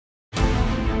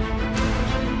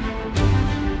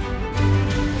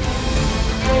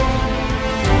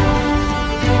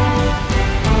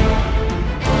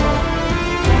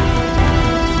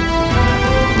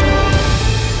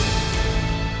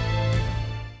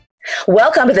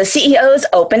Welcome to the CEO's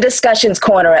Open Discussions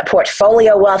Corner at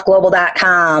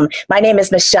PortfolioWealthGlobal.com. My name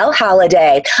is Michelle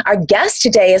Holliday. Our guest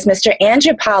today is Mr.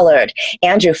 Andrew Pollard.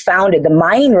 Andrew founded the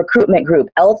Mining Recruitment Group,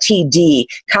 Ltd.,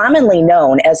 commonly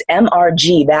known as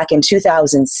MRG, back in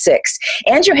 2006.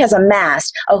 Andrew has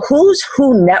amassed a who's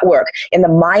who network in the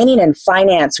mining and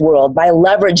finance world by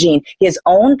leveraging his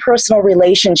own personal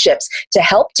relationships to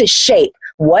help to shape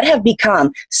what have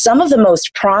become some of the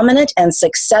most prominent and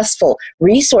successful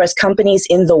resource companies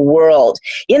in the world.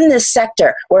 In this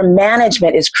sector, where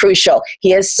management is crucial, he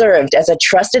has served as a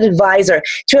trusted advisor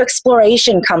to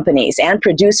exploration companies and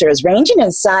producers ranging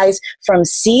in size from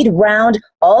seed round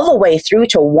all the way through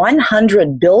to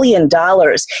 $100 billion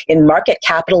in market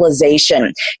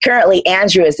capitalization. Currently,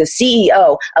 Andrew is the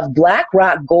CEO of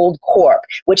Blackrock Gold Corp.,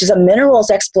 which is a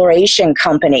minerals exploration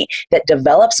company that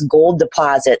develops gold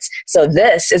deposits. So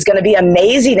this is going to be an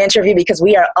amazing interview because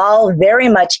we are all very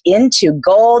much into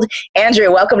gold.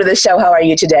 Andrew, welcome to the show. How are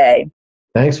you today?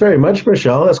 Thanks very much,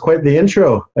 Michelle. That's quite the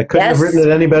intro. I couldn't have written it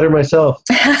any better myself.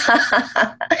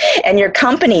 And your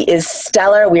company is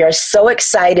stellar. We are so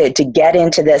excited to get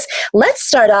into this. Let's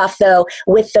start off, though,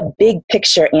 with the big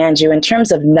picture, Andrew, in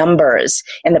terms of numbers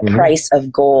and the price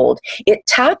of gold. It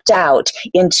topped out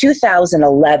in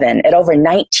 2011 at over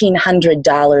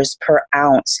 $1,900 per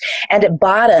ounce, and it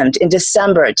bottomed in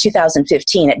December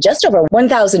 2015 at just over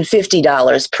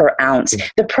 $1,050 per ounce.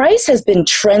 The price has been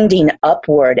trending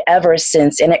upward ever since,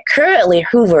 and it currently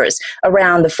hovers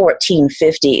around the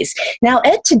 1450s. Now,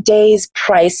 at today's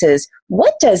prices,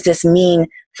 what does this mean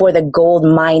for the gold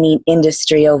mining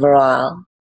industry overall?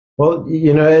 Well,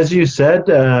 you know, as you said,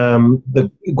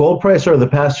 the gold price over the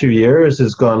past few years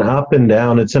has gone up and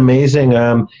down. It's amazing.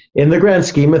 In the grand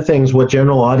scheme of things, what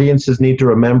general audiences need to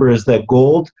remember is that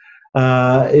gold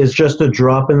is just a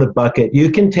drop in the bucket. You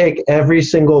can take every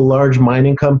single large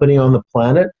mining company on the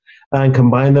planet and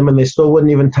combine them, and they still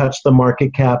wouldn't even touch the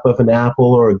market cap of an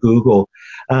Apple or a Google.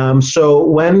 So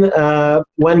when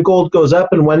gold goes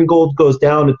up and when gold goes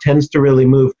down, it tends to really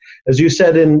move. As you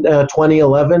said, in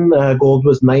 2011, gold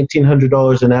was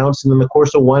 $1,900 an ounce, and in the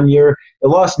course of 1 year, it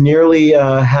lost nearly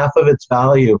half of its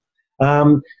value.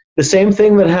 The same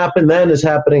thing that happened then is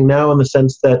happening now, in the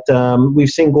sense that we've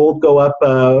seen gold go up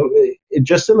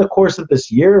just in the course of this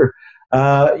year.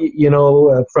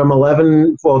 From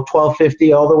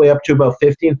 1250 all the way up to about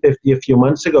 1550 a few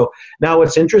months ago. Now,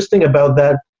 what's interesting about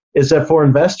that is that for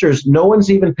investors, no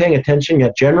one's even paying attention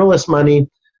yet. Generalist money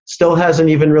still hasn't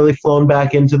even really flown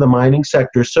back into the mining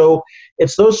sector. So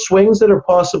it's those swings that are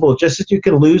possible. Just as you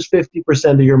can lose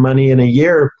 50% of your money in a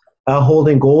year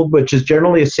holding gold, which is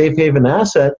generally a safe haven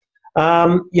asset,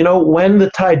 when the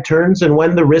tide turns and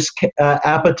when the risk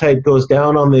appetite goes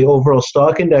down on the overall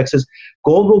stock indexes,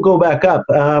 gold will go back up.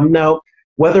 Now,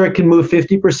 whether it can move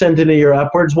 50% in a year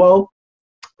upwards, well,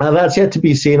 that's yet to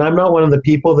be seen. I'm not one of the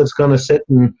people that's going to sit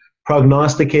and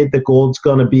prognosticate that gold's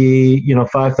going to be,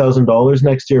 $5,000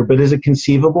 next year. But is it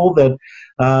conceivable that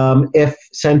if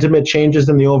sentiment changes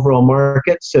in the overall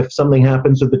markets, if something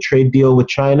happens with the trade deal with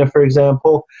China, for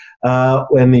example,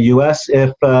 in the U.S.,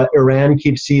 if Iran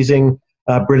keeps seizing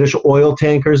British oil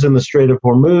tankers in the Strait of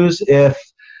Hormuz, if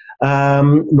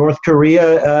North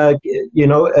Korea,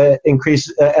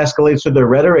 escalates with their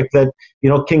rhetoric that,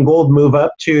 can gold move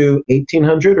up to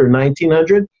 1,800 or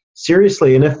 1,900?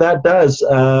 Seriously, and if that does,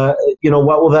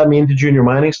 what will that mean to junior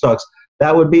mining stocks?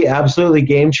 That would be absolutely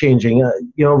game-changing.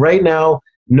 Right now,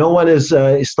 no one is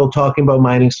still talking about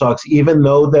mining stocks, even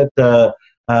though that the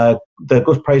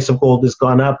price of gold has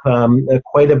gone up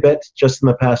quite a bit just in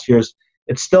the past years.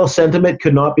 It's still, sentiment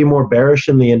could not be more bearish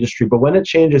in the industry, but when it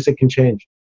changes, it can change.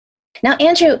 Now,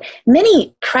 Andrew,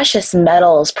 many precious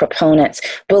metals proponents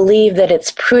believe that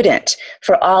it's prudent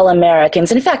for all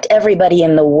Americans, in fact, everybody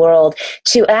in the world,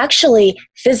 to actually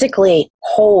physically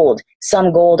hold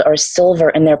some gold or silver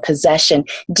in their possession.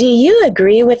 Do you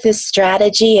agree with this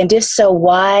strategy? And if so,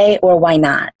 why or why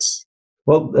not?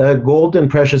 Well, gold and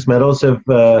precious metals have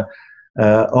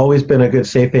always been a good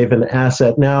safe haven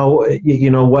asset. Now,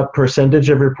 what percentage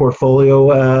of your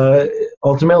portfolio,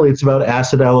 ultimately it's about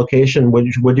asset allocation.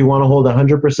 Would you want to hold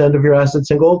 100% of your assets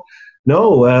in gold?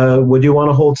 No. Would you want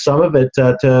to hold some of it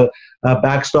to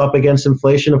backstop against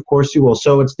inflation? Of course you will.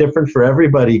 So it's different for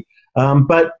everybody.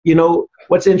 But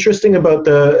what's interesting about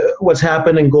what's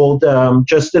happened in gold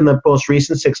just in the most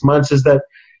recent 6 months is that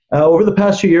over the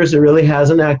past few years, it really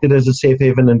hasn't acted as a safe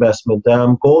haven investment.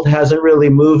 Gold hasn't really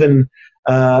moved in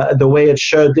the way it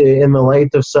should in the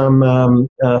light of some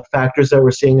factors that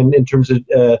we're seeing in terms of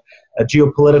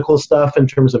geopolitical stuff, in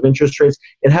terms of interest rates.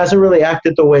 It hasn't really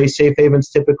acted the way safe havens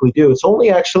typically do. It's only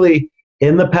actually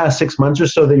in the past 6 months or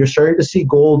so that you're starting to see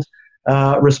gold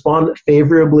respond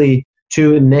favorably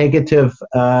to negative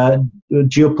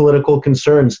geopolitical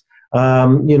concerns.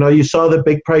 You saw the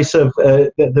big price of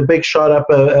the big shot up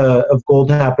of gold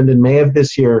happened in May of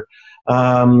this year.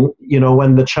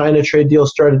 When the China trade deal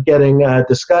started getting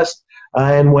discussed,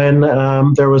 and when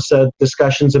there was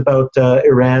discussions about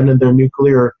Iran and their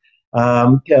nuclear,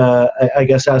 I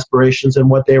guess, aspirations and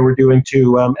what they were doing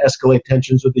to escalate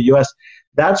tensions with the U.S.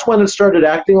 That's when it started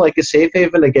acting like a safe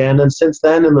haven again. And since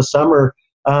then, in the summer,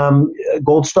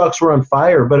 gold stocks were on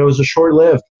fire, but it was a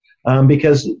short-lived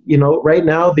because right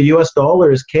now the U.S.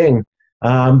 dollar is king.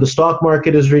 The stock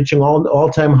market is reaching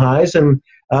all-time highs, and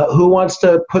who wants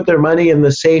to put their money in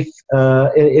the safe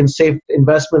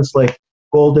investments like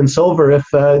gold and silver if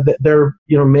they're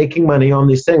making money on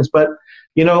these things? But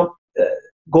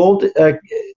gold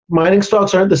mining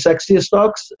stocks aren't the sexiest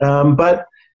stocks, but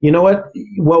you know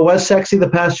what was sexy the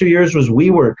past 2 years was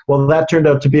WeWork. Well, that turned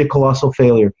out to be a colossal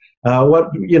failure.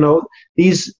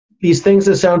 These things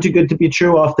that sound too good to be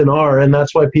true often are, and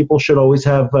that's why people should always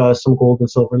have some gold and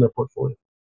silver in their portfolio.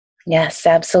 Yes,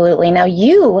 absolutely. Now,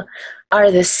 you are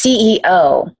the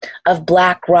CEO of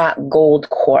Blackrock Gold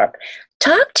Corp.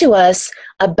 Talk to us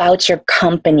about your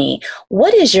company.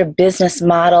 What is your business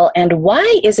model, and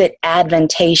why is it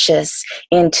advantageous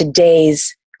in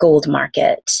today's gold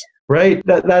market? Right.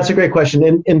 That's a great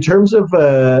question. In terms of,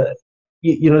 to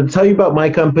tell you about my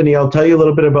company, I'll tell you a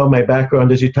little bit about my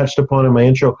background, as you touched upon in my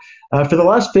intro. For the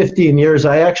last 15 years,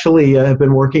 I actually have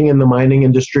been working in the mining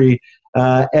industry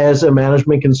as a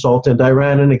management consultant. I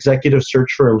ran an executive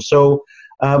search firm. So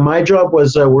my job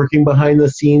was working behind the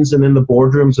scenes and in the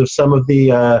boardrooms of some of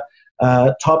the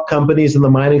top companies in the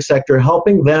mining sector,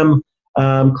 helping them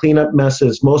clean up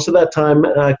messes. Most of that time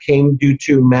came due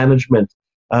to management.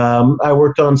 I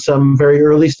worked on some very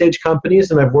early stage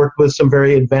companies, and I've worked with some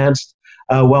very advanced,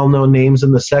 well-known names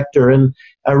in the sector. And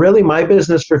really my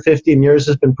business for 15 years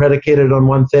has been predicated on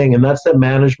one thing, and that's that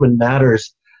management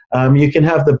matters. You can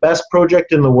have the best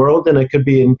project in the world, and it could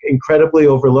be incredibly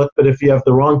overlooked, but if you have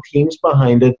the wrong teams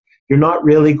behind it, you're not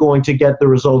really going to get the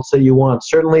results that you want.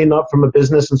 Certainly not from a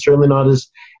business, and certainly not as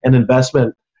an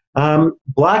investment.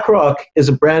 Blackrock is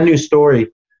a brand new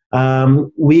story.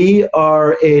 We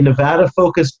are a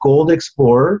Nevada-focused gold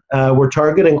explorer. We're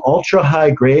targeting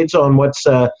ultra-high grades on what's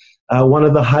one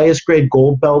of the highest grade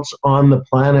gold belts on the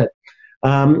planet.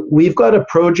 We've got a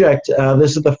project.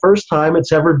 This is the first time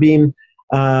it's ever been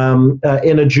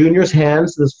in a junior's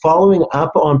hands. That's following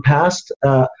up on past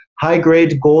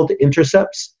high-grade gold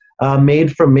intercepts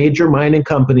made from major mining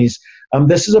companies.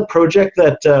 This is a project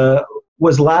that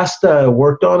was last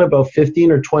worked on about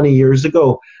 15 or 20 years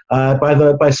ago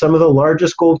by some of the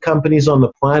largest gold companies on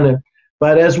the planet.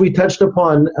 But as we touched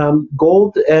upon,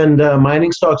 gold and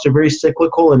mining stocks are very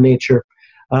cyclical in nature.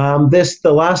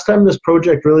 The last time this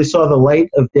project really saw the light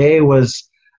of day was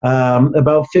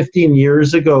about 15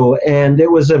 years ago, and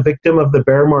it was a victim of the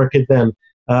bear market then.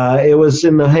 It was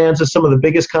in the hands of some of the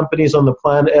biggest companies on the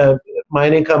planet,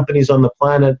 mining companies on the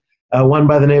planet, one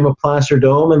by the name of Placer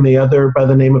Dome and the other by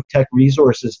the name of Teck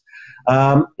Resources.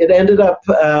 It ended up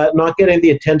not getting the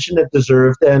attention it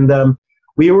deserved, and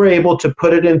we were able to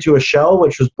put it into a shell,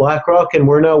 which was Blackrock, and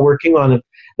we're now working on it.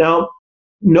 Now,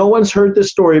 no one's heard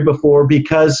this story before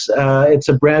because it's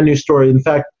a brand new story. In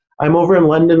fact, I'm over in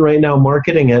London right now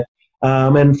marketing it,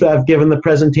 and I've given the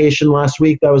presentation last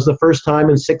week. That was the first time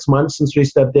in 6 months since we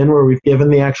stepped in where we've given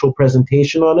the actual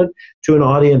presentation on it to an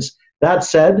audience. That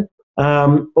said,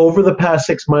 over the past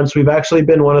 6 months, we've actually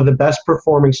been one of the best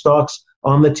performing stocks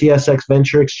on the TSX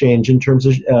Venture Exchange in terms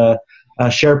of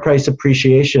share price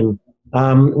appreciation.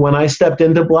 When I stepped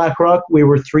into Blackrock, we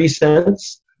were 3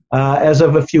 cents. As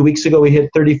of a few weeks ago, we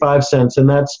hit 35 cents, and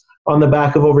that's on the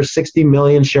back of over 60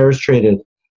 million shares traded.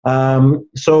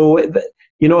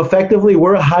 Effectively,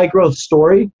 we're a high growth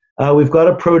story. We've got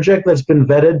a project that's been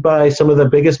vetted by some of the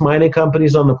biggest mining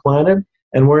companies on the planet,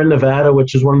 and we're in Nevada,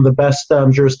 which is one of the best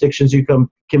jurisdictions you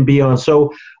can be on.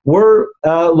 So we're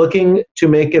looking to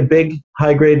make a big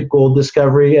high-grade gold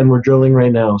discovery, and we're drilling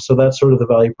right now. So that's sort of the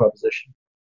value proposition.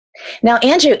 Now,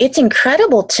 Andrew, it's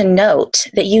incredible to note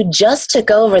that you just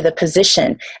took over the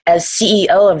position as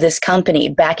CEO of this company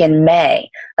back in May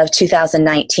of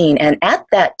 2019. And at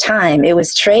that time, it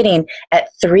was trading at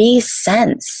 3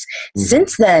 cents. Mm-hmm.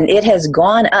 Since then, it has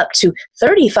gone up to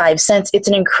 35 cents. It's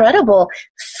an incredible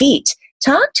feat.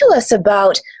 Talk to us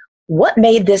about what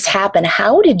made this happen.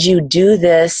 How did you do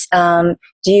this? Do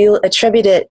you attribute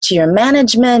it to your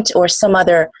management or some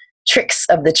other tricks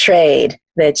of the trade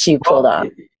that you pulled off?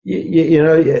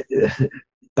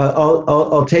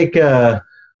 I'll take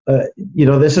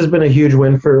this has been a huge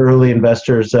win for early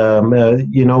investors.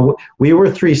 We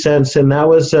were 3 cents, and that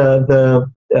was the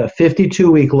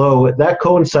 52-week low. That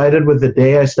coincided with the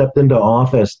day I stepped into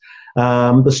office.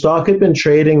 The stock had been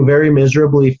trading very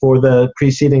miserably for the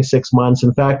preceding 6 months.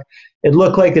 In fact, it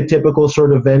looked like a typical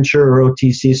sort of venture or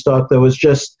OTC stock that was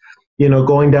just,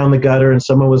 going down the gutter, and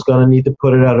someone was going to need to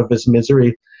put it out of its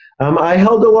misery. I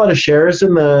held a lot of shares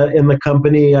in the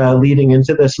company leading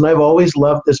into this, and I've always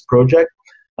loved this project.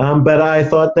 But I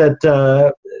thought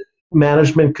that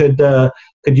management could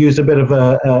use a bit of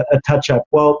a touch-up.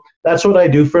 Well, that's what I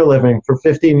do for a living. For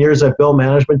 15 years, I've built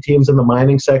management teams in the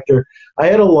mining sector. I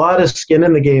had a lot of skin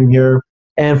in the game here,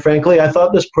 and frankly, I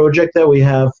thought this project that we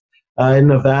have in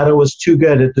Nevada was too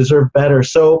good. It deserved better.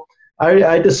 So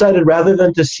I decided rather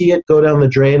than to see it go down the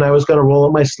drain, I was going to roll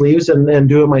up my sleeves and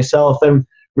do it myself. And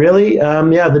really,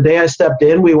 the day I stepped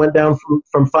in, we went down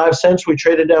from 5 cents. We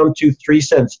traded down to 3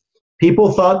 cents.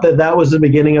 People thought that was the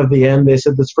beginning of the end. They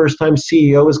said this first-time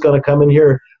CEO is going to come in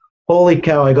here. Holy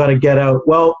cow, I got to get out.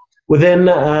 Well, within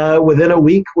a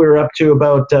week, we were up to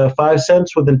about 5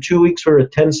 cents. Within 2 weeks, we were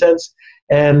at 10 cents.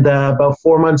 And about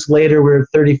 4 months later, we were at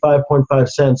 35.5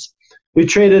 cents. We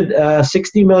traded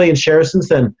 60 million shares since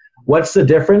then. What's the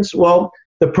difference? Well,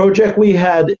 the project we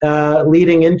had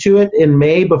leading into it in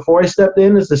May before I stepped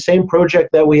in is the same project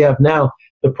that we have now.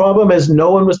 The problem is no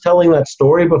one was telling that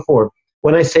story before.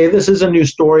 When I say this is a new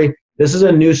story, this is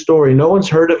a new story. No one's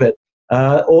heard of it.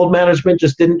 Old management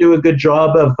just didn't do a good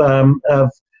job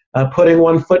of putting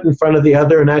one foot in front of the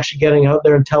other and actually getting out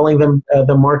there and telling them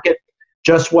the market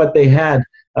just what they had.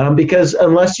 Because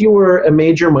unless you were a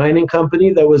major mining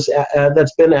company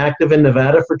that's been active in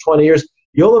Nevada for 20 years,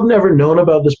 you'll have never known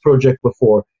about this project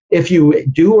before. If you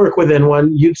do work within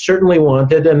one, you'd certainly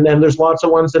want it, and there's lots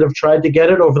of ones that have tried to get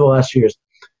it over the last few years.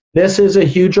 This is a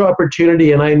huge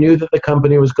opportunity, and I knew that the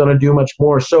company was going to do much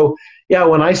more. So,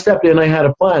 when I stepped in, I had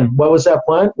a plan. What was that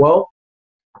plan? Well,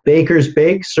 baker's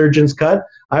bake, surgeon's cut.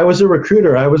 I was a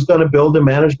recruiter. I was going to build a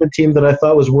management team that I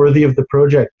thought was worthy of the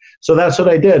project. So that's what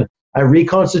I did. I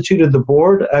reconstituted the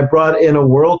board. I brought in a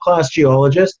world-class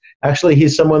geologist. Actually,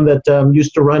 he's someone that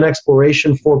used to run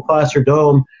exploration for Placer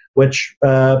Dome, which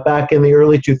back in the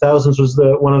early 2000s was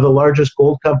one of the largest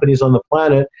gold companies on the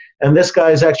planet. And this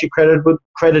guy is actually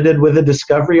credited with a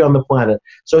discovery on the planet.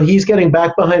 So he's getting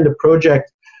back behind a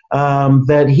project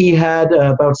that he had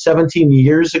about 17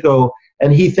 years ago,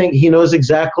 and he knows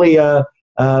exactly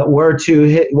where to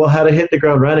hit, how to hit the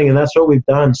ground running, and that's what we've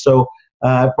done. So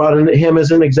I brought in him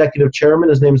as an executive chairman.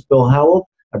 His name's Bill Howell.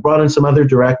 I brought in some other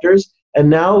directors, and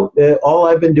now all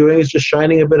I've been doing is just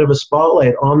shining a bit of a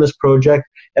spotlight on this project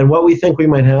and what we think we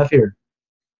might have here.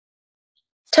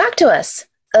 Talk to us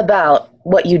about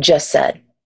what you just said.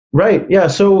 Right, yeah.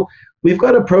 So we've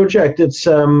got a project. It's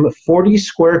 40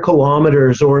 square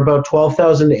kilometers, or about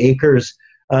 12,000 acres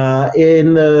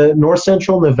in the north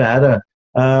central Nevada.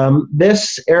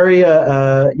 This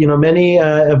area, many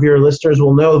of your listeners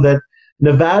will know that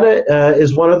Nevada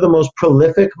is one of the most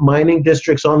prolific mining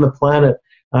districts on the planet.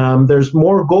 There's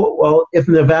more gold. Well, if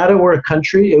Nevada were a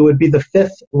country, it would be the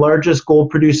 5th largest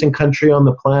gold producing country on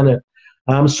the planet.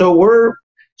 So we're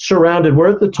surrounded.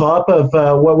 We're at the top of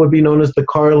what would be known as the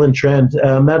Carlin Trend.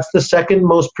 That's the second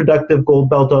most productive gold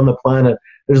belt on the planet.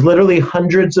 There's literally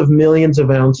hundreds of millions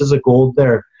of ounces of gold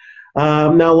there.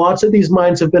 Now, lots of these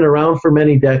mines have been around for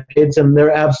many decades, and they're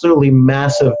absolutely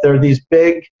massive. They're these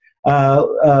big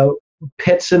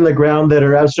pits in the ground that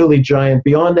are absolutely giant,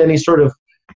 beyond any sort of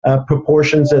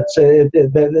proportions.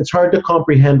 It's hard to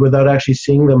comprehend without actually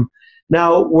seeing them.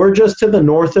 Now, we're just to the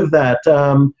north of that.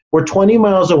 We're 20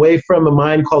 miles away from a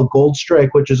mine called Goldstrike,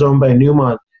 which is owned by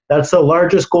Newmont. That's the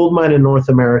largest gold mine in North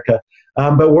America.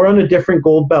 But we're on a different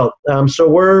gold belt. So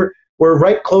we're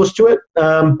right close to it,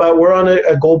 but we're on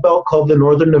a gold belt called the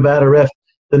Northern Nevada Rift.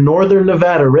 The Northern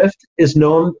Nevada Rift is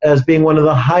known as being one of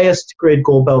the highest grade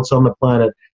gold belts on the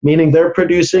planet, meaning they're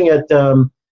producing at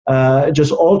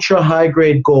just ultra high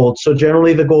grade gold. So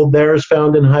generally the gold there is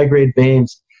found in high grade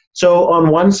veins. So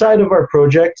on one side of our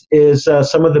project is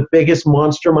some of the biggest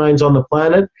monster mines on the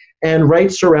planet, and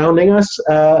right surrounding us,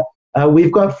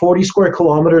 we've got 40 square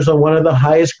kilometers on one of the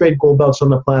highest grade gold belts on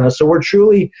the planet. So we're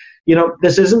truly,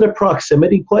 this isn't a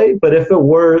proximity play, but if it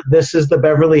were, this is the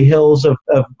Beverly Hills of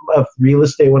real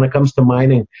estate when it comes to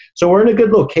mining. So we're in a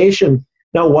good location.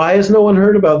 Now, why has no one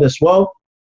heard about this? Well,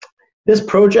 this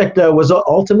project was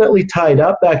ultimately tied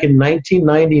up back in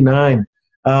 1999.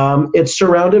 It's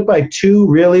surrounded by two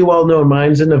really well-known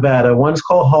mines in Nevada. One's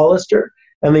called Hollister,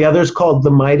 and the other's called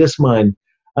the Midas Mine.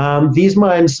 These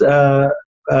mines, one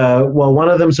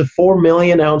of them's a 4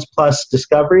 million ounce plus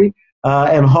discovery,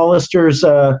 and Hollister's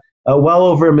well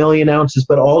over 1 million ounces,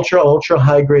 but ultra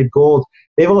high grade gold.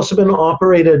 They've also been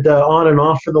operated on and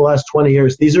off for the last 20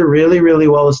 years. These are really, really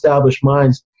well established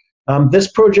mines.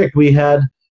 This project we had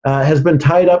has been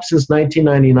tied up since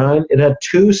 1999. It had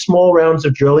 2 small rounds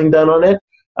of drilling done on it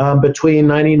between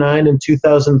 99 and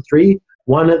 2003.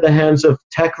 One at the hands of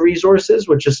Teck Resources,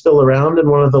 which is still around and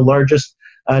one of the largest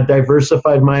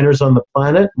diversified miners on the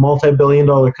planet,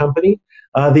 multi-billion-dollar company.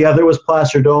 The other was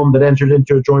Placer Dome that entered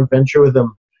into a joint venture with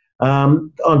them.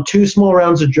 On 2 small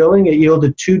rounds of drilling, it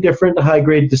yielded 2 different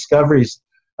high-grade discoveries.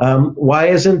 Why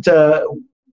isn't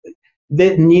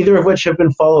neither of which have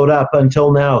been followed up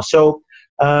until now? So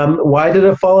why did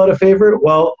it fall out of favor?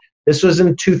 Well, this was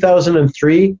in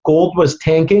 2003. Gold was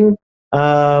tanking.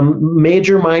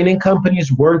 Major mining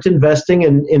companies weren't investing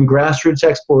in grassroots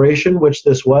exploration, which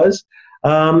this was.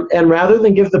 And rather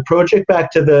than give the project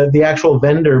back to the actual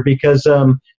vendor, because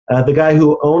the guy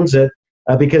who owns it,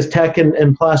 because Teck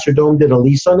and Placer Dome did a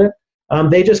lease on it,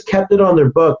 they just kept it on their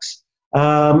books.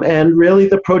 And really,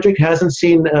 the project hasn't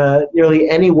seen nearly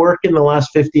any work in the last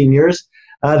 15 years.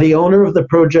 The owner of the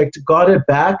project got it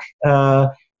back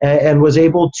and was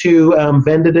able to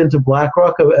vend it into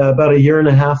Blackrock about 1.5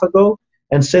 years ago.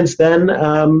 And since then,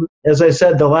 as I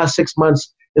said, the last 6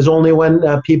 months is only when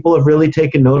people have really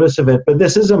taken notice of it. But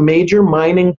this is a major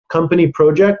mining company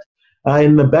project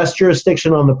in the best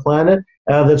jurisdiction on the planet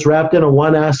that's wrapped in a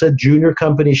 1-asset junior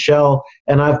company shell.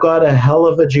 And I've got a hell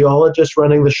of a geologist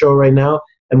running the show right now.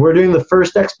 And we're doing the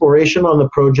first exploration on the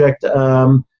project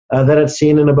that it's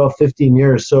seen in about 15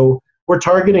 years. So we're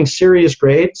targeting serious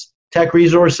grades. Teck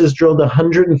Resources drilled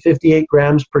 158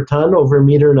 grams per ton over 1.5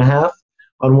 meters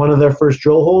on one of their first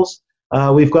drill holes.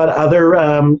 We've got other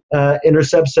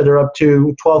intercepts that are up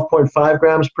to 12.5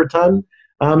 grams per ton.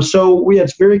 So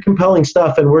it's very compelling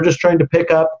stuff, and we're just trying to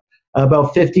pick up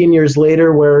about 15 years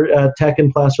later where Teck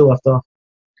and Placer left off.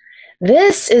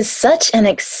 This is such an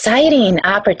exciting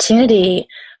opportunity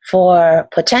for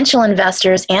potential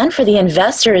investors and for the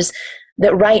investors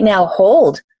that right now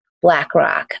hold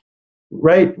Blackrock.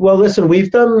 Right. Well, listen,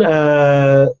 we've done,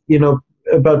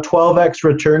 about 12x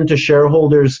return to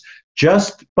shareholders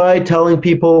just by telling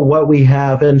people what we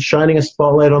have and shining a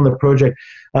spotlight on the project.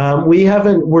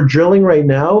 We're drilling right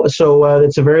now, so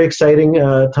it's a very exciting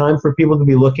time for people to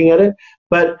be looking at it.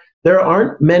 But there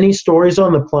aren't many stories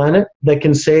on the planet that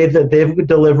can say that they've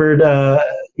delivered,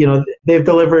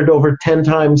 over 10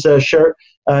 times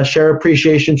share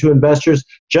appreciation to investors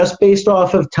just based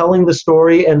off of telling the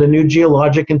story and a new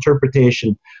geologic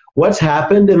interpretation. What's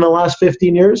happened in the last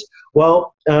 15 years?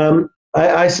 Well,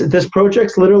 this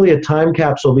project's literally a time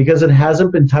capsule because it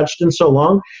hasn't been touched in so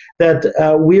long that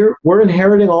we're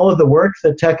inheriting all of the work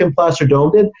that Teck and Placer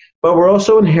Dome did, but we're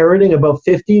also inheriting about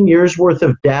 15 years worth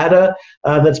of data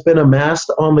that's been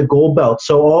amassed on the gold belt.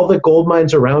 So all the gold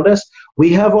mines around us,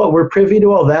 we're privy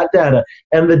to all that data,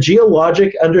 and the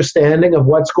geologic understanding of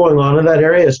what's going on in that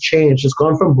area has changed. It's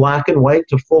gone from black and white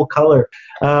to full color.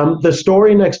 The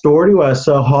story next door to us,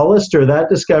 Hollister, that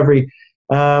discovery,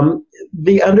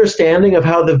 the understanding of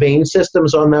how the vein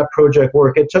systems on that project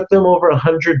work, it took them over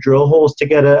 100 drill holes to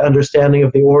get an understanding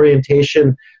of the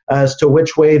orientation as to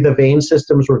which way the vein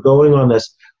systems were going on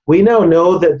this. We now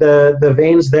know that the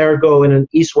veins there go in an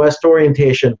east-west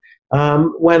orientation.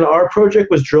 When our project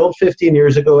was drilled 15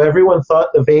 years ago, everyone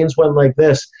thought the veins went like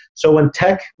this. So when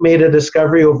Teck made a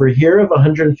discovery over here of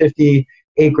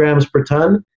 158 grams per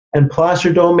ton, and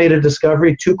Placer Dome made a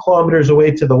discovery 2 kilometers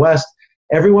away to the west,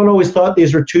 everyone always thought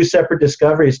these were 2 separate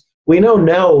discoveries. We know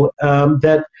now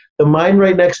that the mine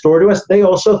right next door to us, they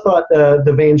also thought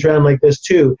the veins ran like this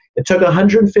too. It took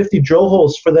 150 drill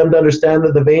holes for them to understand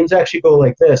that the veins actually go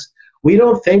like this. We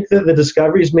don't think that the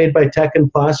discoveries made by Teck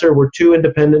and Placer were 2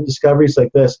 independent discoveries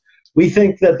like this. We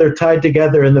think that they're tied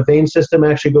together and the vein system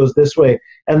actually goes this way.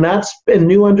 And that's a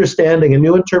new understanding, a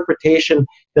new interpretation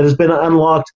that has been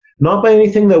unlocked, not by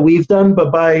anything that we've done,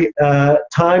 but by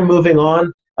time moving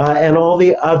on and all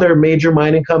the other major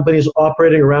mining companies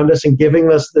operating around us and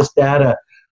giving us this data.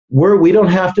 We don't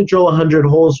have to drill 100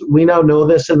 holes. We now know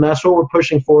this, and that's what we're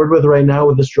pushing forward with right now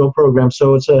with this drill program.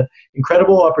 So it's an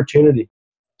incredible opportunity.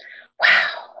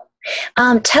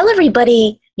 Wow. Tell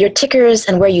everybody your tickers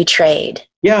and where you trade.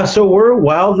 Yeah, so we're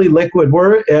wildly liquid.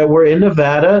 We're in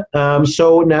Nevada,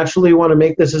 so naturally we want to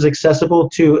make this as accessible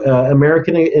to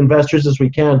American investors as we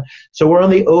can. So we're on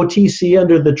the OTC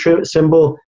under the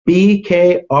symbol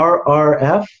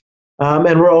BKRRF,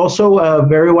 and we're also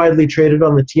very widely traded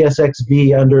on the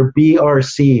TSXV under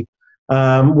BRC.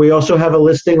 We also have a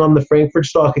listing on the Frankfurt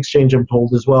Stock Exchange, I'm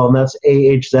told, as well, and that's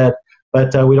AHZ,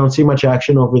 but we don't see much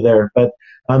action over there. But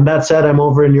that said, I'm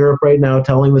over in Europe right now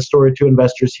telling the story to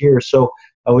investors here. So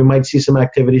we might see some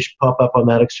activity pop up on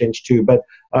that exchange too. But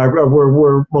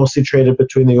we're mostly traded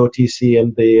between the OTC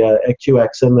and the QX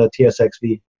and the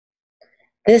TSXV.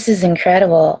 This is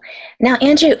incredible. Now,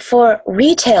 Andrew, for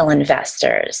retail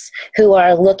investors who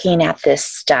are looking at this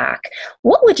stock,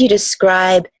 what would you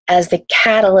describe as the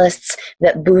catalysts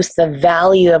that boost the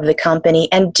value of the company?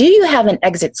 And do you have an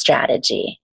exit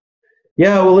strategy?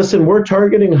 Yeah, well, listen, we're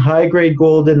targeting high-grade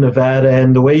gold in Nevada,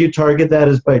 and the way you target that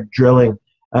is by drilling.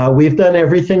 We've done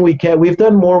everything we can. We've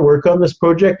done more work on this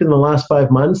project in the last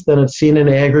 5 months than it's seen in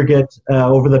aggregate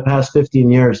over the past 15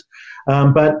 years.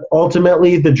 But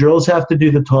ultimately, the drills have to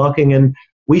do the talking. And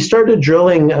we started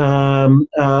drilling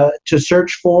to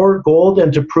search for gold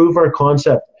and to prove our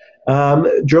concept.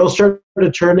 Drills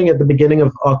started turning at the beginning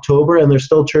of October, and they're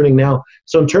still turning now.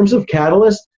 So in terms of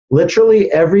catalyst,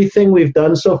 literally everything we've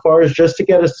done so far is just to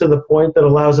get us to the point that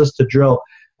allows us to drill.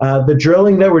 The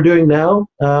drilling that we're doing now,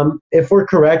 if we're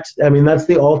correct, I mean, that's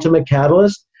the ultimate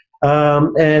catalyst.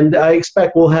 And I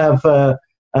expect we'll have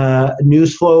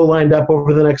news flow lined up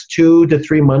over the next 2 to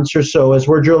 3 months or so as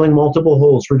we're drilling multiple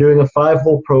holes. We're doing a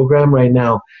 5-hole program right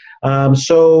now.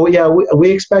 So yeah,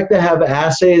 we expect to have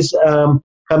assays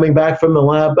coming back from the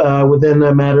lab within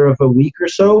a matter of a week or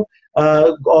so,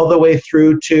 all the way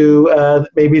through to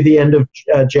maybe the end of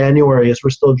January as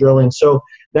we're still drilling. So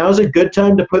now is a good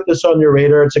time to put this on your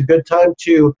radar. It's a good time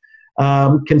to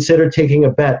consider taking a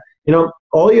bet. You know,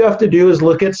 all you have to do is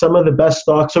look at some of the best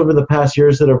stocks over the past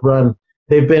years that have run.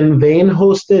 They've been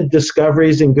vein-hosted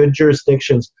discoveries in good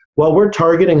jurisdictions. While we're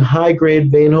targeting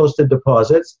high-grade vein-hosted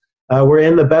deposits, we're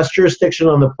in the best jurisdiction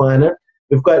on the planet.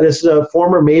 We've got this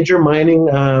former major mining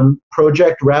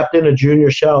project wrapped in a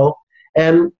junior shell,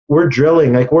 and we're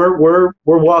drilling. Like we're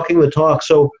walking the talk.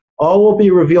 So all will be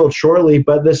revealed shortly,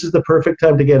 but this is the perfect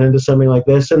time to get into something like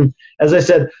this. And as I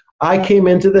said, I came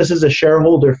into this as a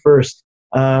shareholder first.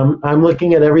 I'm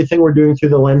looking at everything we're doing through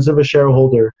the lens of a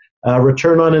shareholder.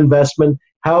 Return on investment.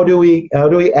 How do we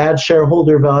add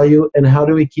shareholder value, and how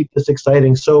do we keep this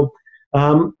exciting? So,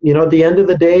 you know, at the end of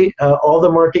the day, all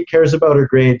the market cares about are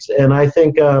grades, and I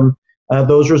think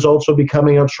those results will be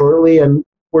coming out shortly. And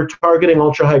we're targeting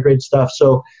ultra high grade stuff,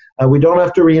 so we don't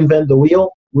have to reinvent the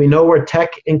wheel. We know where Teck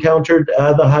encountered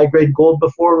the high grade gold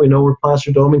before. We know where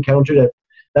Placer Dome encountered it.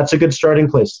 That's a good starting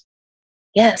place.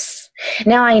 Yes.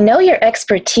 Now, I know your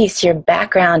expertise, your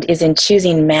background is in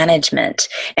choosing management,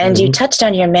 and you touched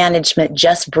on your management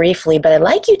just briefly, but I'd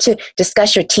like you to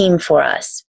discuss your team for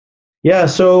us. Yeah,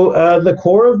 so the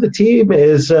core of the team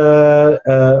is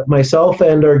myself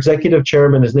and our executive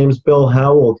chairman. His name is Bill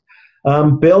Howell.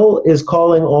 Bill is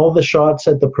calling all the shots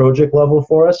at the project level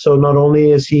for us. So not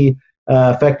only is he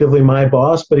effectively my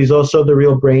boss, but he's also the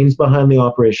real brains behind the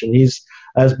operation. His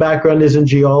background is in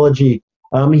geology.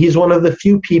 He's one of the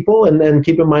few people, and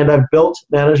keep in mind, I've built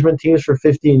management teams for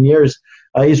 15 years.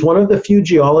 He's one of the few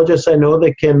geologists I know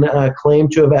that can claim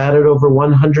to have added over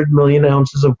 100 million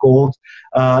ounces of gold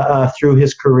through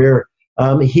his career.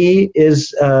 He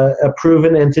is a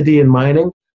proven entity in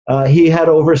mining. He had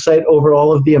oversight over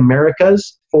all of the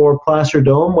Americas for Placer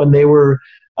Dome when they were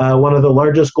one of the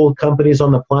largest gold companies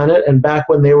on the planet, and back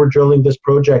when they were drilling this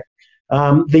project.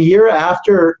 The year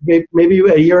after, maybe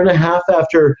a year and a half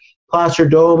after Placer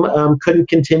Dome couldn't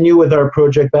continue with our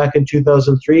project back in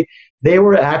 2003, they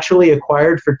were actually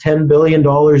acquired for $10 billion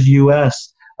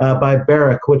US by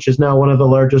Barrick, which is now one of the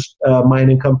largest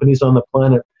mining companies on the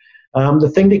planet.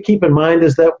 The thing to keep in mind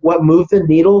is that what moved the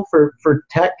needle for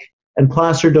Teck and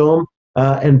Placer Dome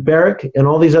and Barrick and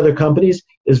all these other companies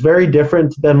is very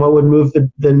different than what would move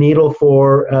the needle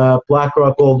for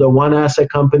Blackrock Gold, a one-asset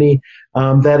company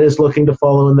that is looking to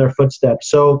follow in their footsteps.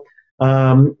 So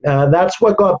that's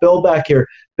what got Bill back here.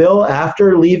 Bill,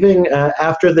 after leaving,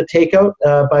 after the takeout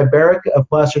by Barrick of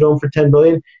Placer Dome for $10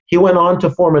 billion, he went on to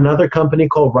form another company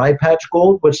called Rypatch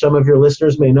Gold, which some of your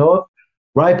listeners may know of.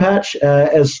 Rypatch,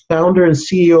 as founder and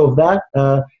CEO of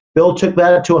that, Bill took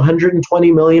that to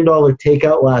 $120 million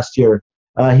takeout last year.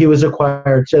 He was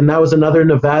acquired, and that was another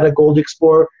Nevada gold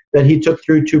explorer that he took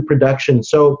through to production.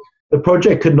 So the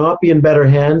project could not be in better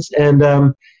hands,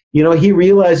 and you know, he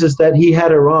realizes that he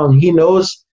had it wrong. He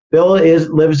knows Bill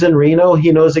lives in Reno.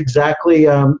 He knows exactly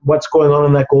what's going on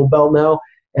in that gold belt now,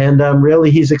 and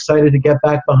really he's excited to get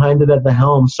back behind it at the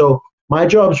helm. So my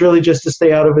job is really just to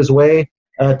stay out of his way,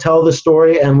 tell the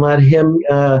story, and let him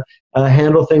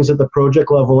handle things at the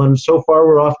project level. And so far,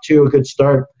 we're off to a good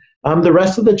start. The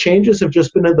rest of the changes have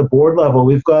just been at the board level.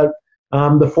 We've got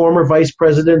the former vice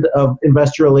president of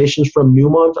investor relations from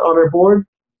Newmont on our board.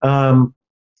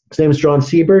 His name is John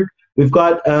Seberg. We've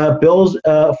got Bill's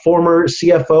former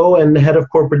CFO and head of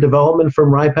corporate development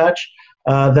from Rypatch,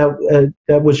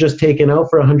 that was just taken out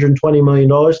for $120 million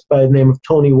by the name of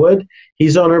Tony Wood.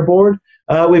 He's on our board.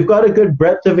 We've got a good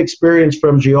breadth of experience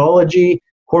from geology,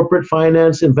 corporate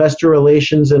finance, investor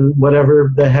relations, and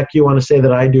whatever the heck you want to say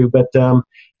that I do. But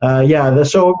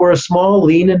so we're a small,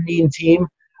 lean and mean team.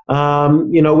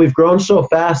 We've grown so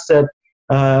fast that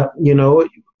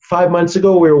 5 months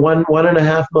ago, we were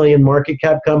 1.5 million market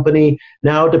cap company.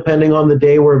 Now, depending on the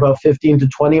day, we're about 15 to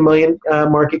 20 million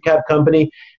market cap company.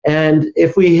 And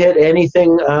if we hit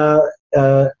anything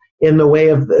in the way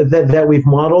of that we've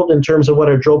modeled in terms of what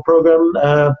our drill program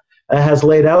has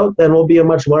laid out, then we'll be a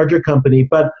much larger company.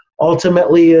 But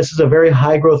ultimately, this is a very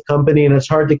high growth company, and it's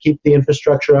hard to keep the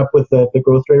infrastructure up with the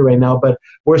growth rate right now. But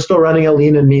we're still running it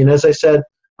lean and mean. As I said,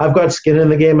 I've got skin in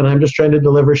the game, and I'm just trying to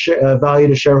deliver value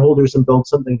to shareholders and build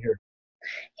something here.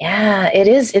 Yeah, it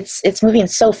is. It's moving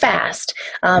so fast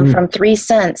from 3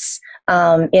 cents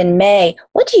in May.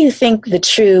 What do you think the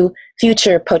true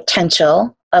future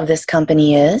potential of this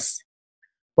company is?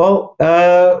 Well,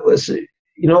 as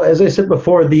I said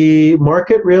before, the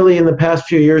market really in the past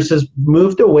few years has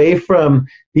moved away from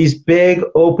these big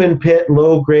open pit,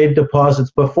 low grade deposits.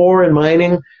 Before in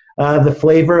mining, the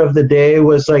flavor of the day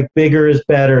was like bigger is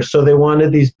better. So they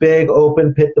wanted these big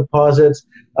open pit deposits.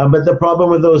 But the problem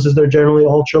with those is they're generally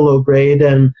ultra low grade,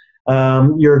 and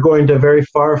you're going to very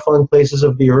far flung places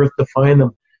of the earth to find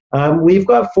them. We've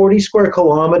got 40 square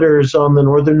kilometers on the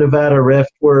Northern Nevada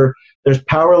Rift where there's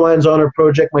power lines on our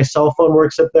project. My cell phone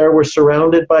works up there. We're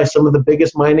surrounded by some of the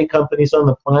biggest mining companies on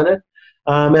the planet.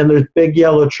 And there's big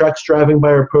yellow trucks driving by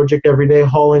our project every day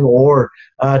hauling ore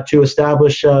to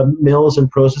establish mills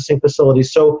and processing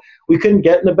facilities. So we couldn't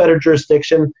get in a better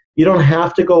jurisdiction. You don't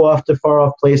have to go off to far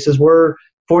off places. We're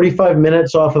 45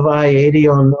 minutes off of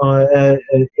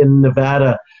I-80 in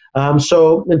Nevada.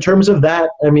 So in terms of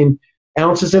that, I mean,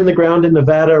 ounces in the ground in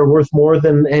Nevada are worth more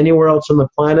than anywhere else on the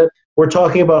planet. We're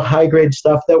talking about high-grade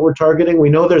stuff that we're targeting. We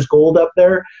know there's gold up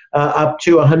there, up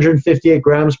to 158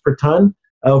 grams per ton,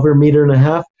 over 1.5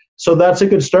 meters. So that's a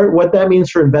good start. What that means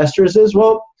for investors is,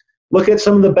 well, look at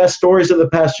some of the best stories of the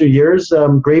past few years.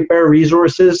 Great Bear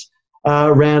Resources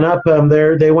ran up.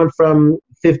 They went from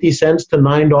 50 cents to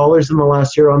 $9 in the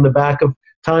last year on the back of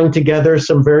tying together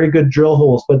some very good drill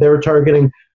holes, but they were targeting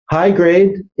high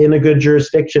grade in a good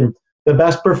jurisdiction. The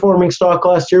best performing stock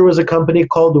last year was a company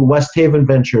called West Haven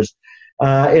Ventures.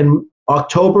 In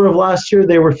October of last year,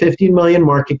 they were 15 million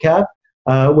market cap,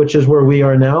 which is where we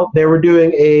are now. They were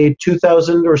doing a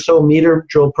 2,000 or so meter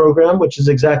drill program, which is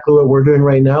exactly what we're doing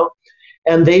right now.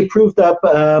 And they proved up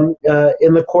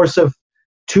in the course of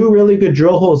 2 really good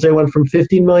drill holes. They went from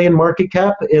 15 million market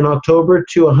cap in October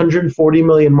to 140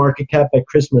 million market cap at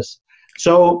Christmas.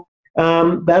 So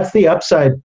that's the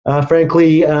upside.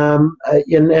 Frankly, and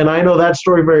I know that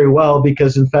story very well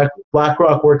because, in fact,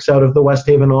 Blackrock works out of the West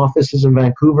Haven offices in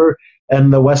Vancouver,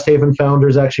 and the West Haven founder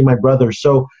is actually my brother.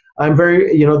 So I'm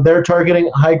very, they're targeting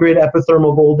high-grade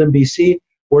epithermal gold in BC.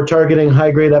 We're targeting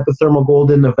high-grade epithermal gold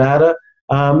in Nevada.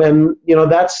 And,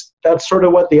 that's sort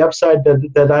of what the upside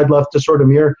that I'd love to sort of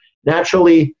mirror.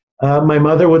 Naturally, my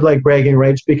mother would like bragging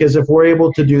rights because if we're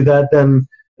able to do that, then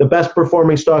the best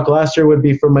performing stock last year would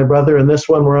be for my brother, and this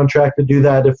one we're on track to do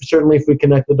that. Certainly if we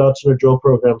connect the dots in our drill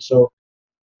program. So,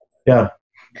 yeah.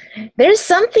 There's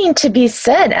something to be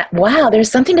said. Wow,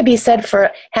 there's something to be said for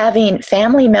having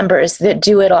family members that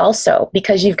do it also,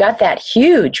 because you've got that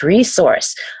huge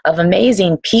resource of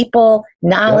amazing people,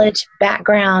 knowledge,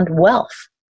 background, wealth.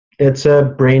 It's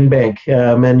a brain bank.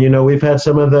 And, we've had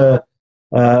some of the,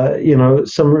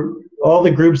 all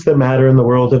the groups that matter in the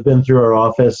world have been through our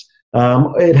office.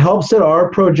 It helps that our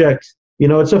project,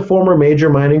 it's a former major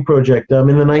mining project. In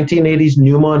the 1980s,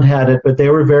 Newmont had it, but they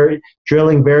were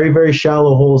drilling very, very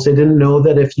shallow holes. They didn't know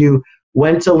that if you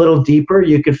went a little deeper,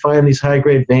 you could find these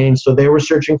high-grade veins. So they were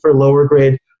searching for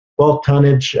lower-grade bulk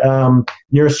tonnage,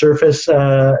 near-surface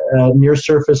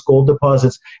gold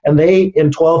deposits. And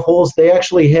in 12 holes, they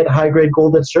actually hit high-grade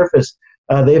gold at surface.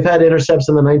 They've had intercepts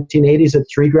in the 1980s at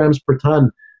 3 grams per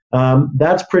ton.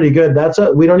 That's pretty good.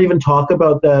 We don't even talk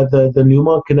about the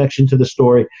Newmont connection to the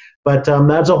story, but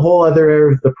that's a whole other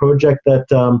area of the project that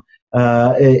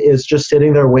is just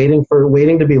sitting there waiting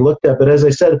to be looked at. But as I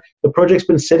said, the project's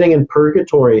been sitting in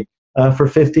purgatory for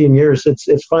 15 years.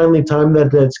 It's finally time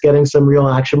that it's getting some real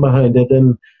action behind it,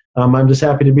 and I'm just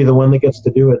happy to be the one that gets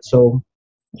to do it. So.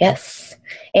 Yes.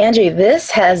 Andrew, this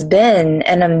has been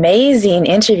an amazing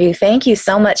interview. Thank you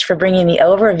so much for bringing the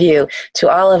overview to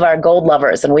all of our gold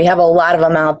lovers, and we have a lot of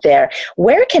them out there.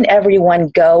 Where can everyone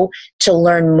go to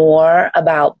learn more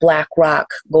about Blackrock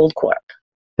Gold Corp?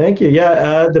 Thank you.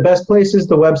 Yeah, the best place is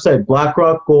the website,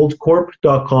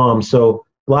 blackrockgoldcorp.com. So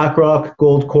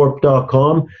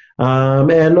blackrockgoldcorp.com.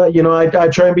 I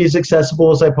try and be as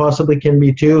accessible as I possibly can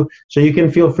be too. So you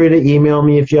can feel free to email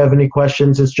me if you have any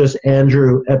questions. It's just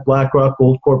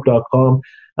andrew@blackrockgoldcorp.com.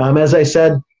 As I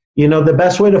said, the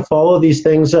best way to follow these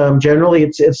things, generally,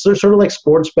 it's sort of like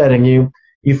sports betting.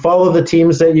 You follow the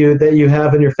teams that you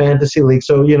have in your fantasy league.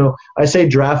 So, I say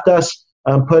draft us,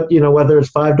 put, whether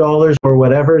it's $5 or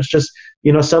whatever, it's just,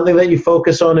 something that you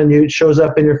focus on and it shows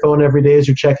up in your phone every day as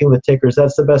you're checking the tickers.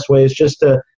 That's the best way, is just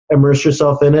to immerse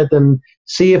yourself in it and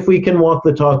see if we can walk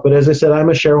the talk. But as I said, I'm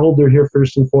a shareholder here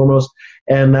first and foremost.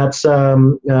 And that's,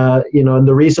 and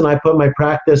the reason I put my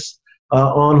practice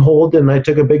on hold and I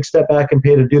took a big step back and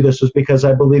paid to do this was because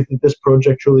I believe that this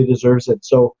project truly deserves it.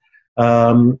 So,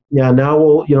 now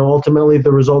we'll, ultimately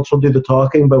the results will do the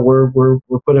talking, but we're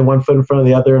putting one foot in front of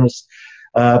the other, and it's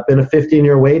been a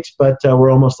 15-year wait, but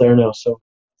we're almost there now. So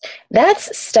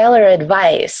that's stellar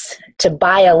advice, to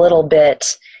buy a little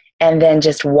bit and then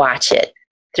just watch it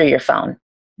through your phone.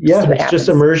 Yeah, it's just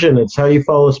immersion. It's how you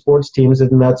follow sports teams,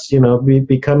 and that's,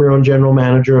 become your own general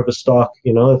manager of a stock.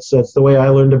 That's the way I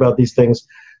learned about these things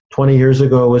 20 years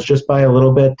ago, was just buy a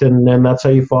little bit, and that's how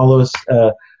you follow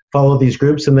these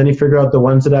groups, and then you figure out the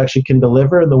ones that actually can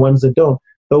deliver and the ones that don't.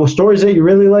 The stories that you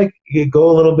really like, you go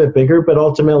a little bit bigger, but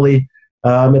ultimately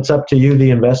it's up to you,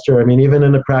 the investor. I mean, even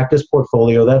in a practice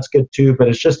portfolio, that's good too, but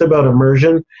it's just about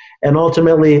immersion, and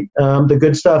ultimately the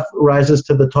good stuff rises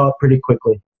to the top pretty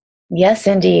quickly. Yes,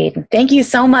 indeed. Thank you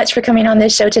so much for coming on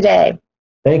this show today.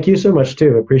 Thank you so much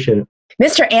too. I appreciate it.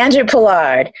 Mr. Andrew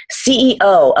Pollard,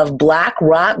 CEO of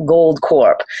Blackrock Gold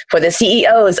Corp. For the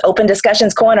CEO's Open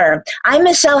Discussions Corner, I'm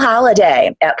Michelle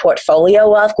Holliday at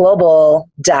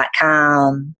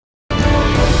PortfolioWealthGlobal.com.